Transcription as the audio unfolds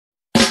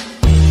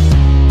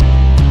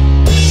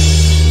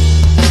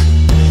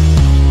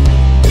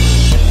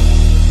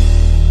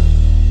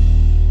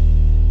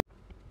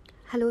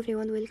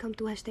everyone, welcome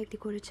to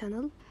Decor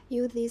channel.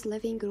 Use these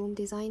living room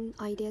design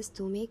ideas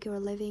to make your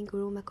living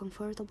room a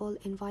comfortable,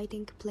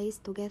 inviting place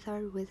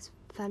together with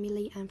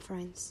family and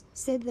friends.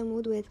 Set the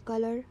mood with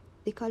color.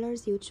 The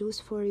colors you choose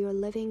for your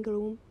living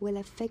room will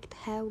affect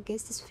how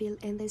guests feel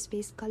in the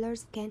space.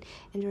 Colors can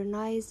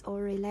energize or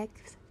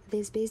relax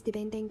the space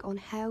depending on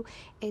how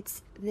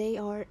they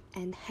are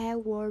and how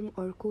warm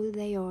or cool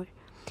they are.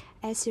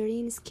 A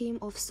serene scheme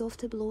of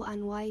soft blue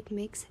and white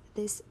makes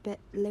this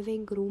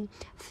living room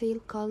feel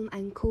calm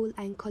and cool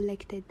and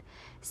collected.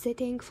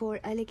 Setting for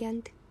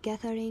elegant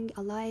gathering,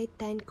 a light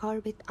tan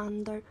carpet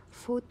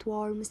underfoot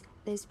warms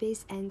the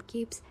space and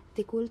keeps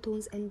the cool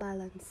tones in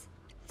balance.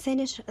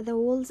 Finish the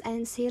walls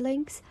and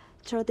ceilings.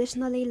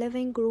 Traditionally,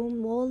 living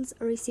room walls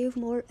receive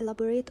more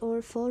elaborate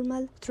or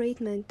formal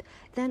treatment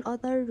than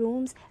other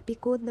rooms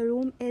because the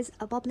room is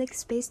a public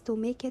space. To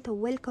make it a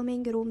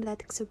welcoming room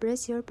that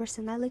expresses your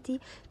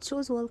personality,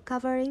 choose wall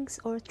coverings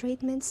or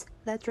treatments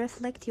that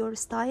reflect your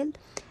style.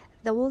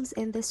 The walls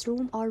in this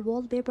room are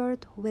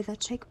wallpapered with a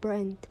check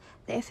print.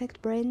 The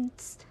effect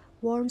brings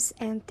warmth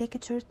and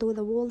texture to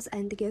the walls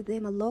and gives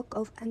them a look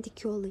of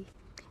antiquity.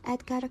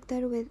 Add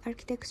character with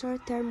architecture.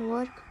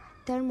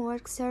 Term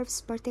work serves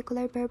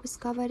particular purpose,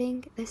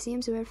 covering the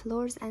seams where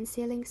floors and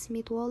ceilings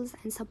meet walls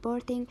and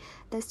supporting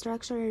the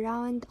structure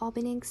around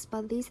openings,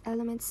 but these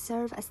elements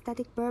serve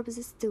aesthetic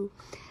purposes too.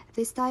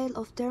 The style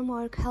of term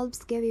work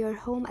helps give your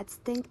home a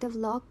distinctive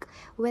look,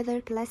 whether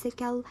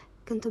classical,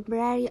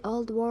 contemporary,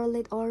 old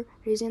world, or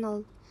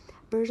regional.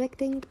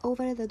 Projecting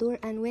over the door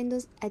and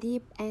windows, a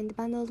deep and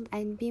paneled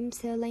and beam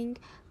ceiling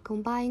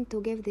combine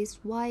to give this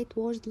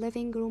whitewashed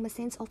living room a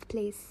sense of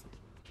place.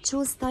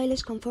 Choose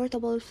stylish,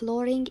 comfortable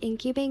flooring in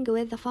keeping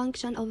with the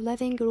function of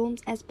living rooms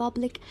as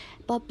public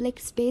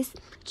space.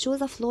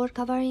 Choose a floor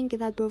covering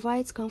that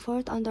provides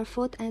comfort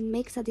underfoot and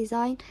makes a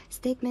design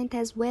statement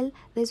as well.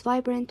 This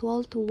vibrant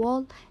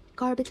wall-to-wall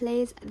carpet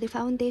lays the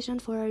foundation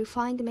for a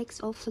refined mix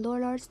of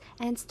floors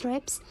and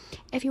strips.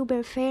 If you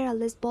prefer a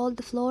less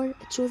bold floor,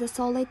 choose a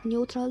solid,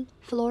 neutral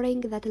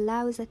flooring that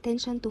allows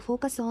attention to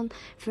focus on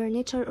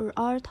furniture or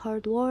art.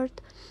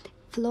 Hardwood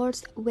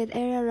floors with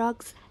area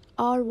rugs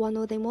are one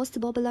of the most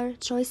popular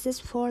choices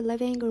for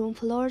living room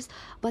floors,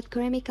 but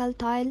chemical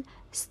tile,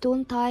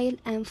 stone tile,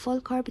 and full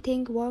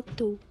carpeting work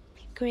too.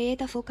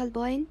 Create a focal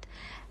point.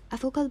 A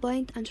focal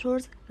point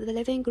ensures the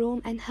living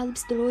room and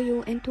helps draw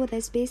you into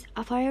the space.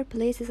 A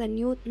fireplace is a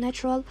new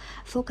natural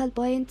focal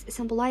point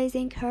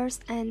symbolizing hearth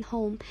and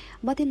home,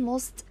 but in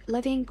most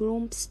living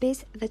room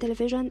space, the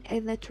television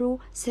is the true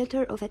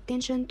center of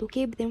attention. To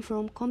keep them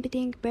from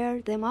competing,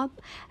 pair them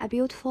up. A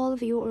beautiful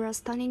view or a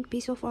stunning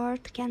piece of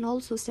art can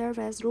also serve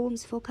as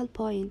room's focal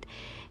point.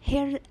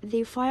 Here,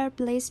 the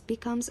fireplace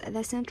becomes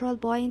the central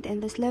point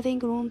in this living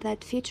room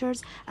that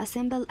features a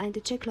simple and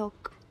chic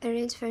look.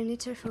 Arrange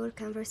furniture for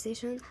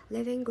conversation.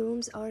 Living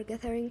rooms are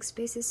gathering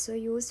spaces, so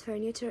use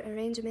furniture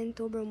arrangement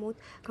to promote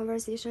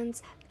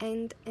conversations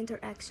and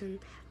interaction.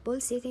 Pull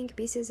seating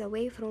pieces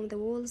away from the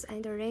walls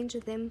and arrange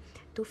them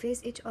to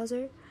face each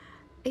other.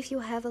 If you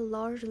have a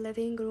large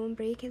living room,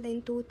 break it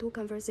into two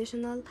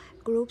conversational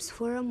groups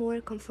for a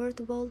more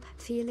comfortable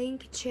feeling.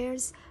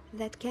 Chairs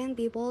that can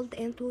be pulled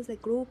into the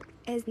group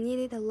as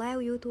needed allow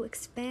you to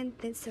expand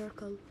the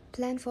circle.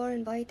 Plan for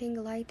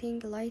inviting lighting.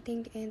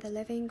 Lighting in the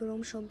living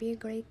room should be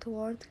great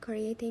toward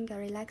creating a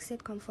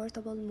relaxed,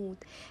 comfortable mood.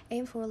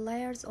 Aim for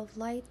layers of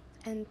light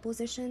and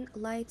position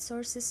light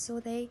sources so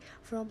they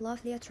form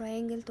roughly a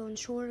triangle to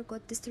ensure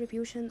good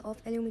distribution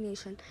of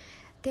illumination.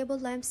 Table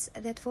lamps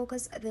that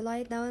focus the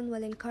light down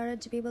will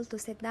encourage people to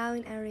sit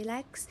down and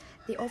relax.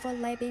 The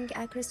overlapping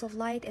acres of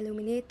light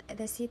illuminate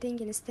the seating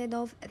instead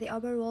of the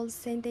upper walls,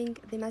 sending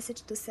the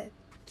message to sit.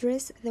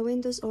 Dress the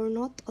windows or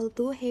not.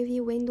 Although heavy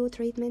window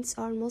treatments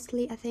are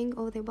mostly a thing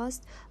of the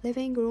past,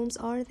 living rooms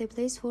are the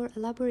place for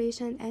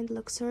elaboration and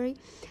luxury.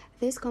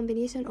 This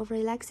combination of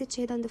relaxed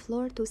shade on the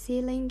floor to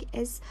ceiling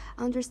is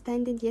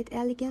understated yet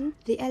elegant.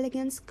 The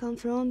elegance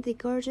comes from the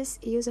gorgeous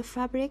use of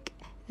fabric.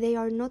 They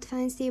are not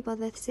fancy, but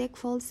the thick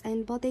folds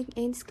and budding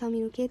ends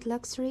communicate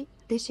luxury.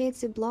 The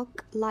shades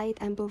block light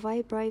and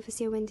provide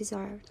privacy when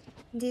desired.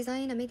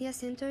 Design a media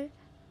center.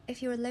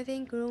 If your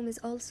living room is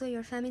also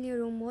your family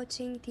room,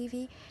 watching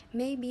TV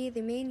may be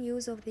the main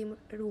use of the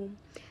room.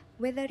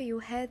 Whether you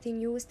have the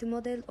newest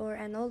model or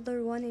an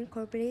older one,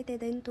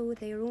 incorporated into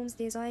the room's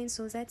design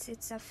so that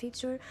it's a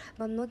feature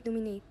but not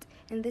dominate.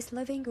 In this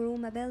living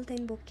room, a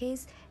built-in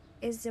bookcase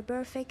is the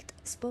perfect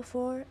spot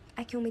for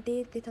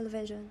accommodate the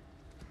television.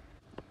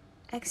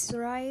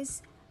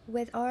 Accessorize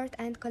with art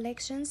and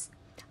collections.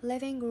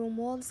 Living room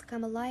walls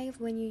come alive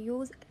when you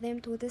use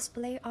them to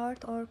display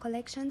art or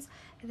collections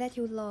that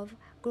you love.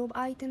 Group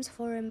items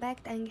for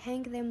impact and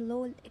hang them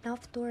low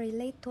enough to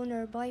relate to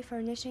nearby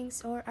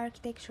furnishings or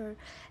architecture.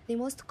 The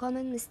most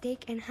common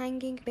mistake in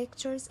hanging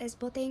pictures is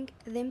putting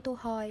them too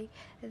high.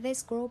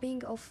 This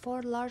grouping of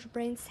four large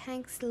prints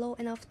hangs low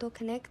enough to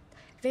connect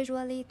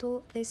visually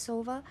to the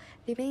sofa.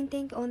 The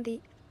painting on the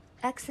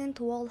accent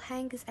wall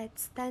hangs at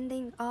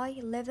standing eye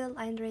level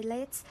and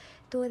relates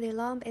to the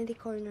lamp in the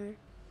corner.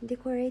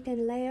 Decorate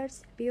in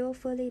layers.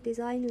 Beautifully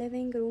designed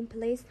living room.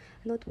 Place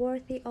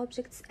noteworthy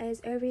objects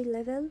as every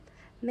level.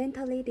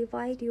 Mentally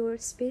divide your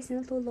space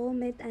into low,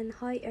 mid, and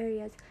high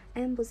areas,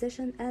 and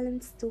position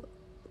elements to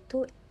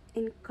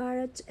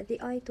encourage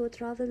the eye to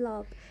travel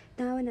up,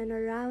 down, and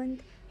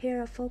around.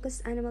 Here, a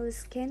focused animal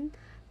skin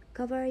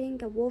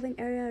covering a woven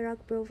area rug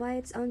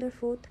provides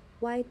underfoot,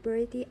 wide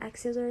variety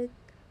accessory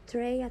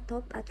tray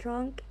atop a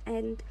trunk,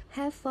 and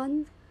have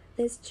fun.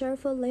 This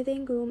cheerful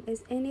living room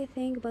is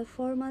anything but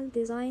formal,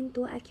 designed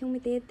to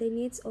accommodate the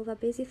needs of a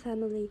busy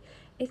family.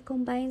 It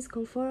combines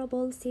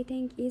comfortable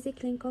seating, easy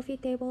clean coffee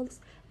tables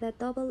that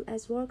double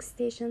as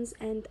workstations,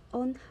 and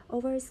an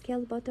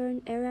overskill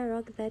button area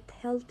rug that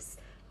helps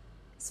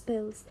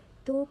spills.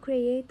 To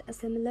create a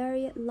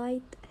similarly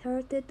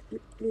light-hearted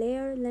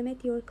layer,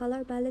 limit your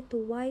color palette to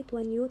white,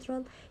 one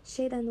neutral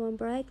shade, and one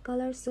bright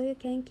color so you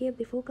can keep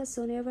the focus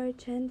on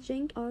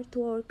ever-changing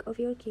artwork of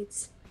your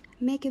kids.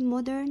 Make it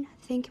modern.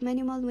 Think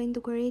minimal when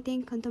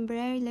decorating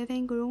contemporary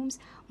living rooms.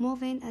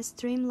 Move in a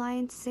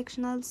streamlined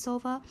sectional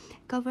sofa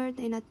covered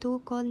in a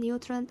two-tone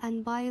neutral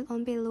and pile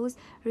on pillows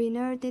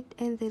rendered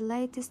in the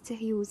latest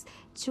hues.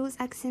 Choose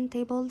accent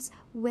tables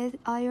with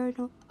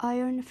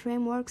iron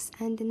frameworks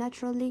and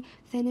naturally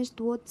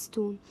finished wood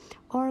stone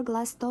or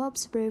glass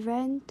tops.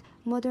 Prevent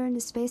modern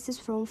spaces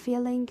from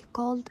feeling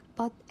cold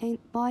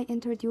by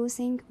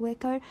introducing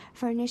wicker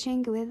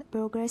furnishing with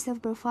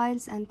progressive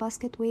profiles and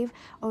basket weave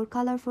or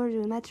colorful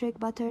geometric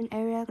pattern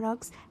area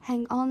rugs.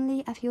 Hang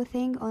only a few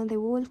things on the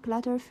wall.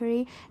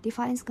 Clutter-free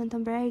defines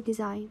contemporary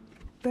design.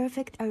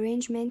 Perfect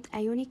arrangement.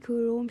 A unique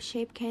room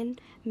shape can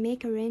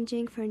make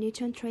arranging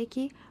furniture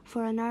tricky.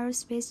 For a narrow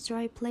space,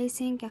 try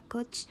placing a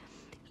couch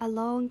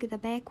along the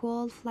back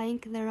wall,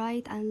 flank the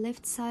right and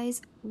left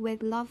sides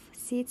with love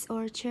seats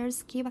or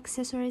chairs. Keep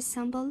accessories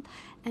simple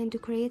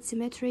and create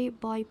symmetry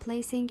by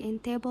placing in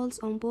tables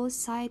on both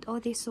sides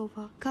of the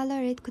sofa.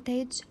 Color it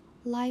cottage.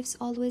 Life's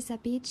always a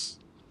beach.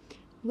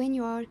 When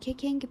you are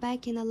kicking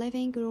back in a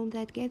living room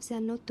that gives a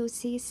nod to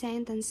sea,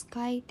 sand, and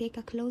sky, take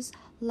a close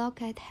look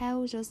at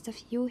how just a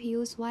few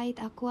hues, white,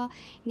 aqua,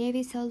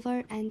 navy,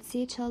 silver, and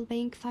seashell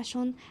pink,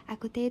 fashion a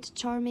cottage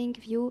charming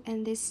view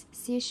in this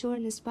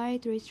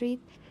seashore-inspired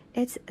retreat.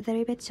 It's the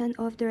repetition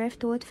of the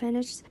driftwood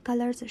finish,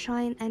 colors,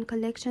 shine, and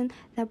collection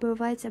that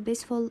provides a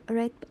peaceful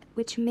red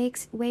which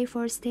makes way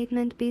for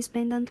statement piece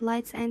pendant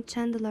lights and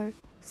chandelier.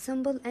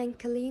 Simple and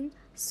clean.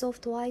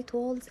 Soft white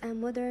walls and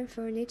modern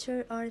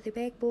furniture are the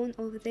backbone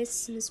of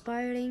this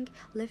inspiring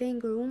living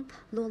room.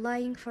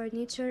 Low-lying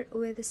furniture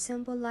with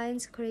simple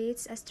lines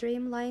creates a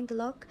streamlined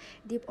look.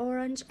 Deep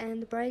orange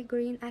and bright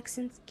green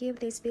accents keep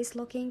the space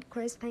looking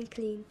crisp and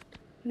clean.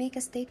 Make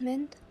a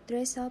statement.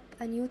 Dress up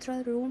a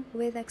neutral room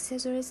with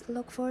accessories.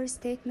 Look for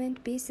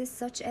statement pieces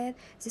such as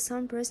the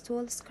sun-pressed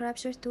wall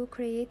sculpture to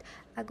create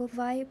a good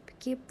vibe.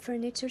 Keep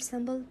furniture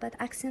simple but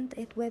accent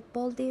it with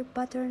boldy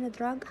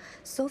patterned rug.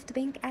 Soft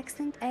pink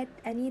accent add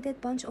a needed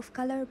punch of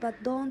color but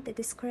don't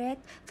discredit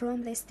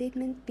from the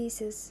statement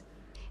pieces.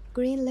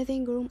 Green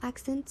living room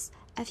accents.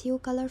 A few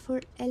colorful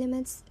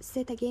elements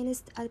set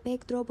against a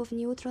backdrop of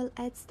neutral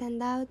add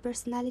standout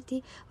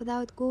personality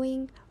without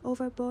going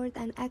overboard.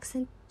 An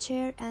accent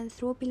chair and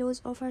throw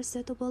pillows offer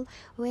suitable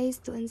ways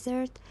to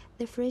insert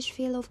the fresh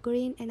feel of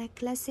green in a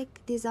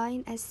classic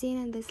design as seen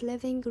in this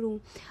living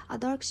room. A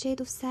dark shade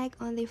of sag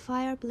on the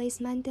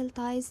fireplace mantle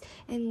ties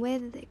in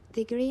with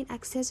the green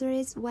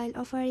accessories while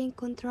offering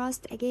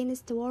contrast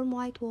against the warm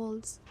white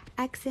walls.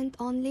 Accent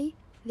only.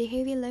 The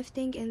heavy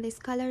lifting in this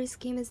color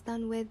scheme is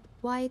done with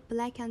white,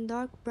 black, and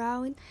dark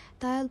brown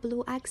tile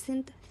blue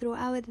accent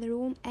throughout the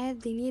room.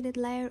 Add the needed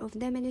layer of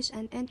diminish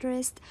and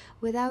interest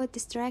without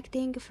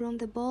distracting from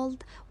the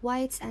bold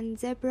whites and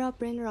zebra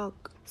print rug.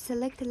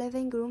 Select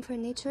living room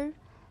furniture.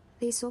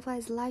 The sofa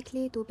is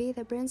likely to be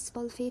the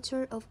principal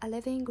feature of a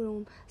living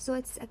room, so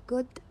it's a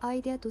good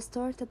idea to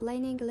start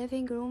planning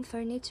living room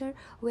furniture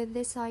with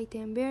this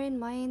item. Bear in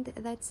mind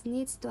that it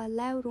needs to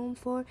allow room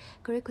for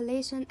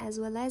circulation as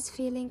well as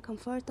feeling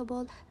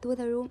comfortable to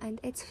the room and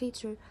its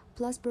feature,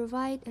 plus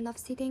provide enough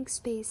seating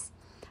space.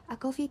 A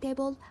coffee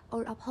table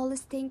or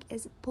upholstering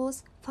is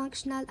both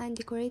functional and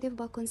decorative,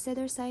 but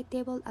consider side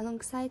table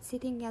alongside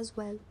seating as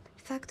well.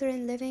 Factor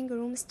in living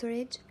room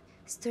storage.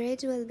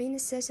 Storage will be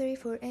necessary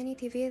for any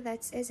TV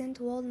that isn't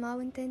wall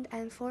mounted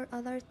and for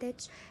other tech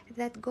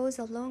that goes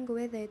along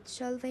with it.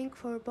 Shelving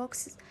for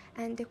boxes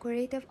and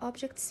decorative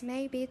objects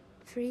may be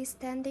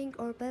freestanding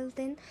or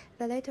built-in.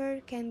 The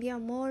latter can be a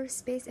more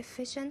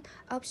space-efficient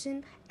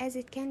option as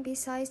it can be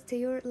sized to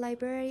your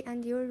library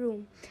and your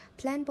room.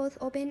 Plan both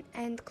open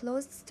and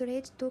closed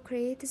storage to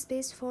create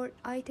space for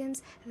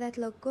items that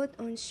look good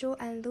on show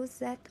and those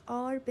that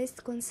are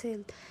best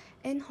concealed.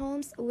 In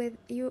homes with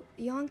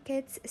young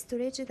kids,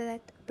 storage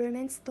that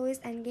permits toys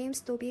and games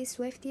to be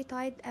swiftly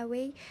tied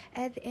away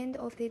at the end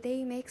of the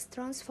day makes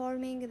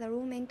transforming the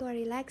room into a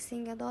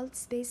relaxing adult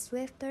space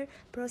swifter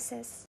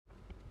process.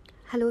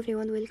 Hello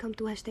everyone, welcome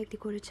to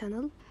 #Decor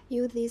channel.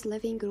 Use these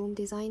living room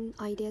design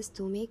ideas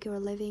to make your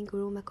living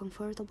room a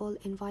comfortable,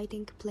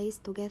 inviting place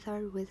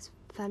together with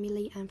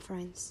family and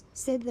friends.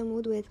 Set the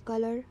mood with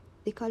color,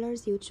 The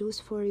colors you choose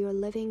for your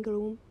living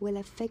room will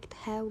affect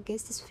how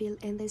guests feel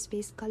in the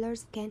space.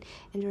 Colors can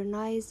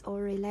energize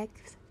or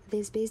relax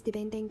the space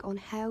depending on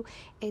how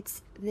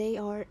they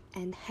are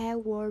and how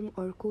warm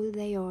or cool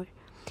they are.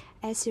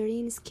 A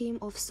serene scheme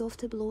of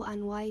soft blue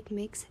and white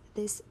makes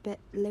this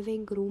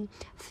living room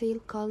feel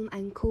calm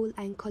and cool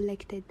and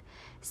collected.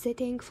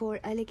 Setting for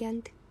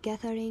elegant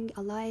gathering,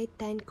 a light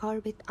tan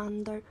carpet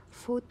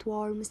underfoot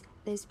warms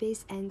the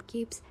space and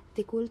keeps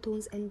the cool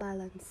tones in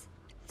balance.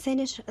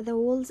 Finish the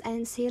walls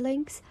and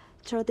ceilings.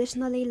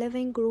 Traditionally,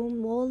 living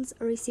room walls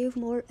receive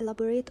more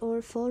elaborate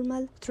or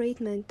formal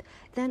treatment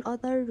than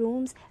other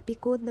rooms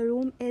because the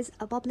room is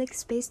a public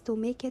space. To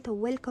make it a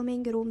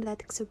welcoming room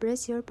that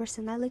expresses your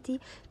personality,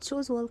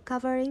 choose wall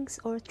coverings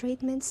or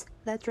treatments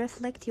that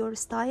reflect your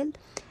style.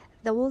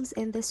 The walls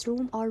in this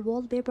room are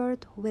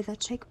wallpapered with a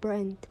check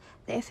print.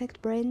 The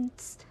effect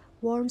brings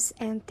warmth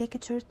and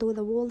texture to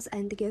the walls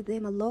and gives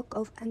them a look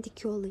of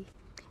antiquity.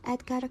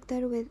 Add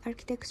character with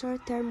architecture.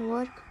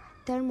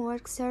 Term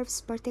work serves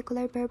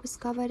particular purpose,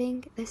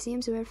 covering the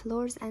seams where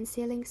floors and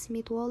ceilings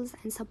meet walls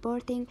and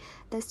supporting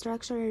the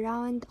structure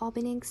around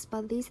openings,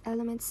 but these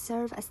elements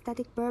serve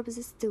aesthetic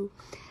purposes too.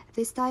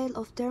 The style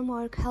of term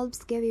work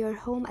helps give your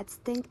home a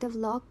distinctive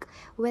look,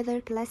 whether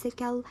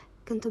classical,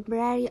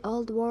 contemporary,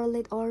 old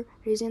world, or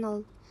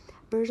regional.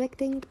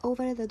 Projecting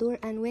over the door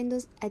and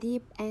windows, a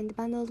deep and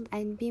paneled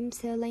and beam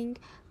ceiling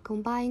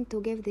combine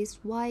to give this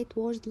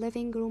whitewashed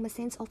living room a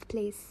sense of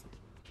place.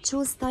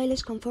 Choose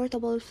stylish,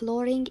 comfortable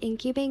flooring in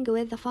keeping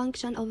with the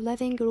function of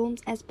living rooms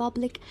as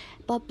public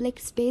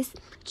space.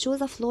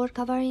 Choose a floor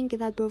covering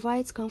that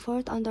provides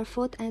comfort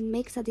underfoot and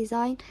makes a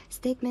design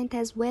statement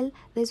as well.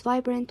 This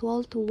vibrant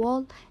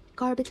wall-to-wall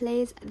carpet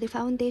lays the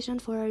foundation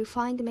for a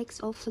refined mix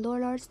of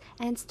floors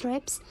and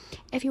strips.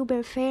 If you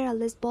prefer a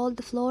less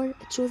bold floor,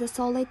 choose a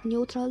solid,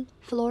 neutral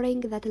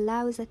flooring that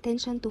allows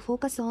attention to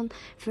focus on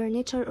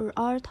furniture or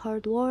art.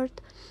 Hardwood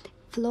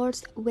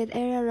floors with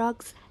area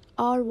rugs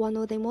are one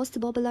of the most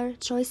popular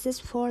choices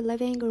for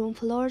living room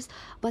floors,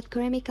 but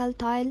chemical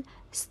tile,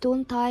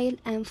 stone tile,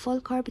 and full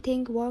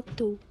carpeting work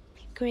too.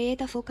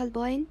 Create a focal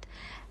point.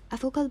 A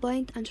focal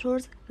point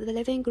ensures the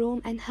living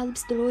room and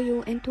helps draw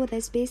you into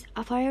the space.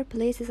 A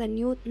fireplace is a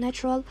new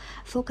natural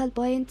focal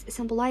point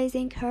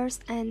symbolizing hearth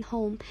and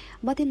home.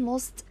 But in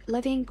most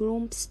living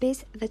room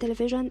space, the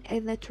television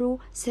is the true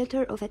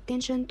center of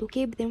attention. To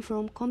keep them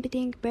from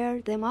competing,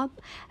 pair them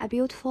up. A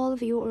beautiful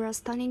view or a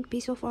stunning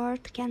piece of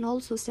art can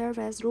also serve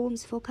as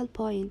room's focal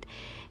point.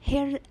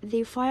 Here,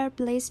 the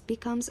fireplace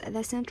becomes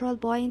the central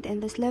point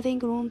in this living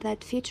room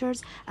that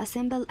features a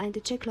simple and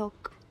chic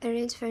look.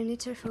 Arrange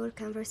furniture for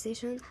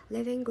conversation.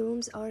 Living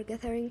rooms are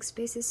gathering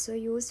spaces, so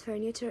use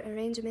furniture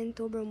arrangement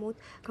to promote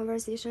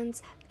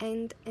conversations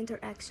and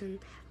interaction.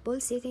 Pull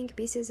seating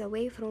pieces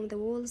away from the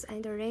walls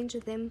and arrange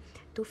them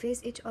to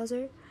face each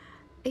other.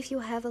 If you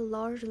have a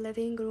large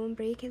living room,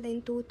 break it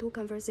into two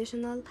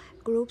conversational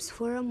groups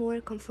for a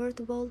more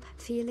comfortable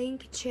feeling.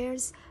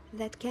 Chairs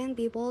that can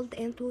be pulled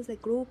into the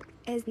group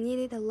as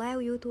needed allow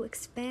you to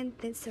expand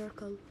the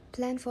circle.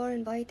 Plan for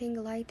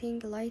inviting lighting.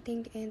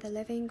 Lighting in the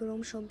living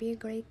room should be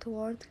great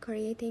toward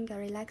creating a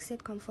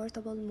relaxed,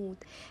 comfortable mood.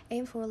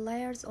 Aim for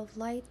layers of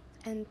light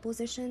and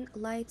position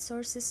light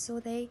sources so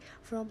they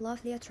form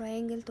roughly a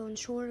triangle to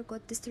ensure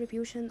good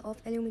distribution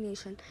of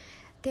illumination.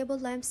 Table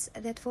lamps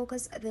that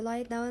focus the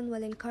light down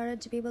will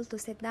encourage people to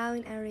sit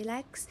down and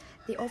relax.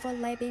 The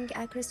overlapping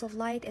acres of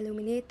light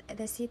illuminate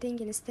the seating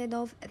instead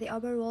of the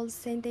upper walls,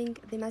 sending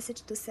the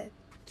message to sit.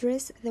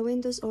 Dress the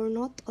windows or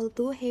not.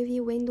 Although heavy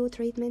window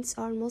treatments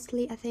are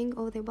mostly a thing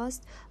of the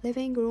past,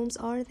 living rooms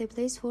are the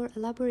place for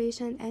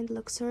elaboration and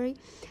luxury.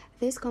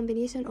 This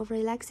combination of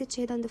relaxed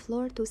shade on the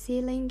floor to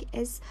ceiling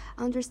is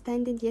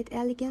understated yet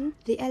elegant.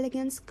 The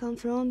elegance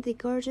comes from the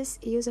gorgeous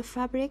use of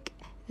fabric.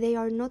 They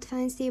are not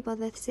fancy, but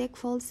the thick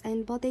folds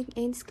and budding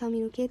ends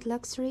communicate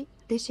luxury.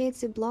 The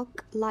shades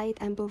block light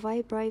and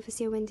provide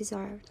privacy when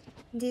desired.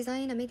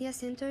 Design a media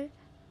center.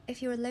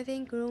 If your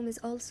living room is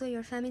also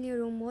your family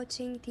room,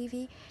 watching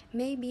TV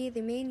may be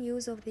the main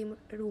use of the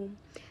room.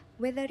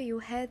 Whether you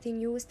have the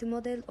newest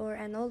model or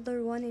an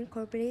older one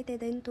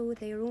incorporated into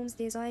the room's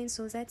design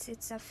so that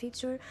it's a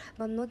feature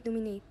but not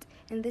dominate.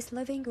 In this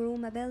living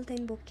room, a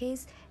built-in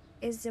bookcase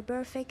is the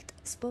perfect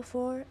spot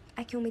for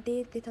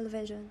accommodate the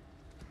television.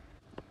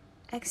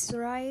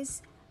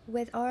 Accessorize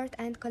with art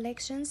and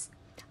collections.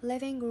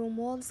 Living room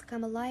walls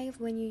come alive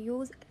when you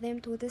use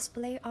them to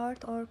display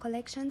art or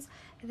collections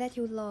that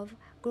you love.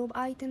 Group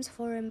items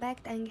for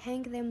impact and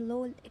hang them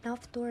low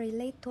enough to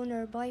relate to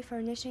nearby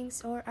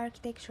furnishings or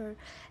architecture.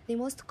 The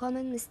most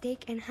common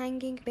mistake in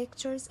hanging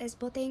pictures is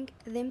putting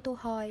them too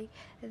high.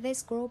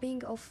 This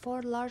grouping of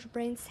four large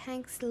prints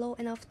hangs low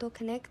enough to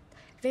connect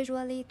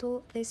visually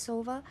to the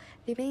sofa.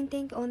 The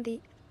painting on the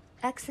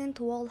accent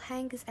wall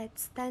hangs at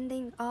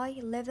standing eye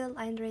level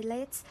and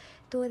relates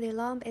to the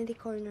lamp in the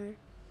corner.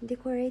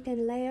 Decorate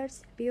in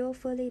layers.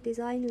 Beautifully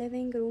designed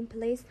living room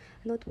place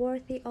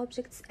noteworthy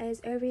objects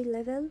as every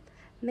level.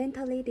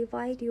 Mentally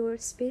divide your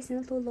space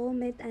into low,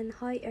 mid, and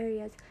high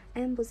areas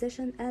and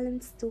position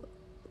elements to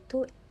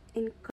encourage